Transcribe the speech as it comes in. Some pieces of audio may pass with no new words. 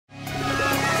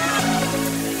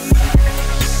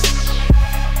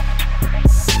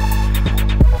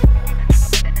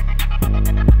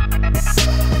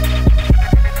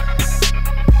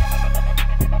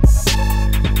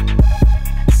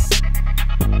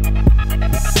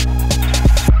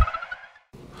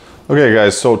Okay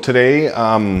guys, so today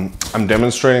I'm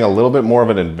demonstrating a little bit more of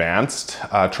an advanced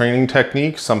training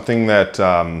technique, something that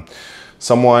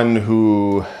someone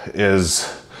who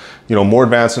is more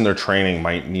advanced in their training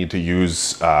might need to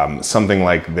use something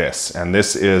like this. And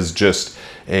this is just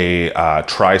a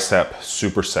tricep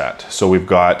superset. So we've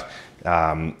got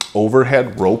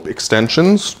overhead rope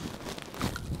extensions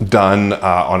done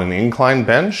on an incline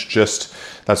bench,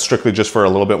 that's strictly just for a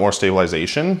little bit more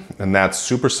stabilization, and that's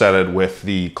supersetted with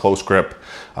the close grip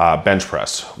bench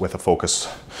press with a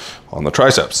focus on the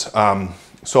triceps.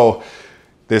 So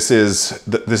this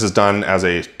is done as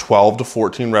a 12 to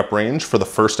 14 rep range for the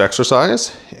first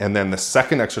exercise, and then the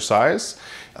second exercise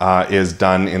is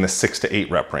done in the 6 to 8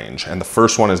 rep range, and the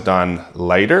first one is done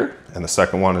lighter and the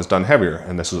second one is done heavier,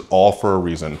 and this is all for a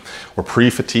reason. We're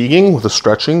pre-fatiguing with a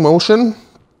stretching motion,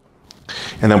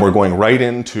 and then we're going right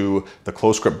into the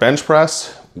close grip bench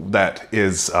press that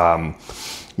is,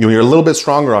 you're a little bit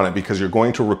stronger on it because you're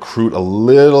going to recruit a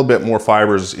little bit more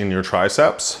fibers in your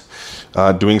triceps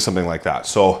doing something like that.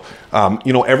 So,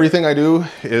 everything I do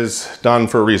is done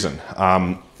for a reason.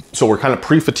 So we're kind of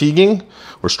pre-fatiguing,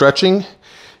 we're stretching,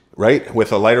 right,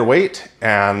 with a lighter weight,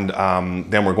 and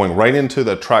then we're going right into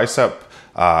the tricep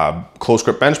close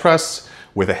grip bench press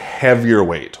with a heavier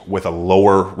weight, with a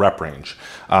lower rep range.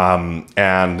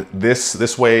 And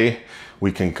this way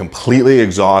we can completely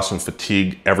exhaust and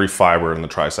fatigue every fiber in the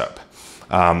tricep.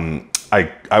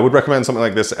 I would recommend something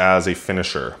like this as a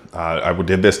finisher. I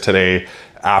did this today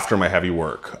after my heavy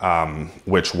work,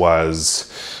 which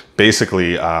was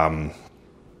basically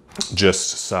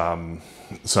just some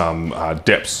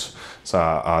dips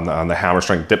on the hammer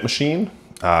strength dip machine.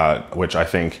 Which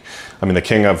the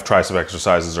king of tricep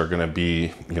exercises are going to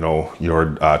be,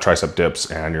 your tricep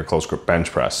dips and your close grip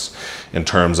bench press in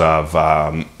terms of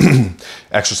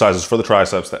exercises for the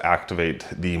triceps that activate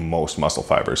the most muscle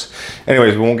fibers.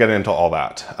 Anyways, we won't get into all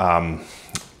that.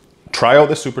 Try out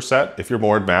the superset if you're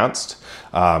more advanced.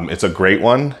 It's a great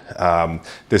one.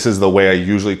 This is the way I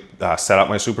usually set up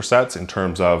my supersets in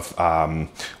terms of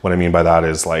what I mean by that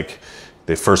is like,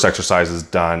 the first exercise is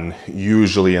done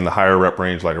usually in the higher rep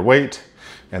range, lighter weight,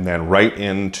 and then right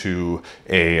into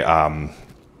an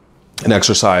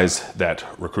exercise that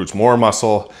recruits more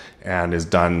muscle and is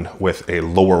done with a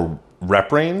lower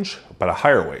rep range, but a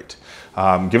higher weight.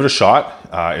 Give it a shot.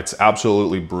 It's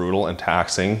absolutely brutal and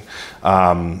taxing,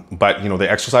 but the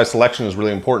exercise selection is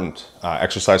really important.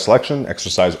 Exercise selection,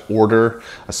 exercise order,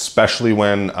 especially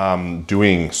when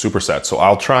doing supersets. So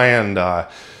I'll try and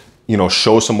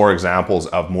show some more examples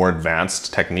of more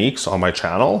advanced techniques on my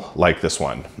channel, like this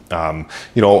one. I'm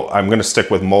going to stick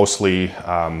with mostly,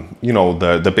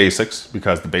 the basics,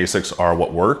 because the basics are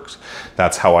what works.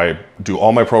 That's how I do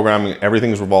all my programming.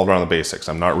 Everything's revolved around the basics.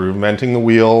 I'm not reinventing the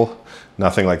wheel,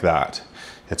 nothing like that.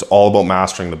 It's all about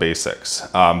mastering the basics.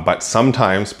 But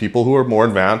sometimes people who are more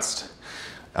advanced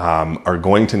are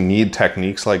going to need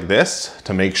techniques like this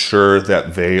to make sure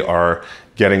that they are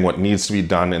getting what needs to be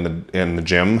done in the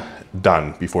gym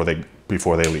done before they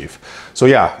leave. So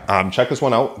yeah, check this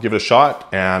one out, give it a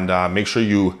shot, and make sure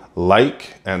you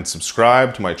like and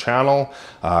subscribe to my channel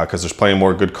because there's plenty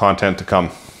more good content to come.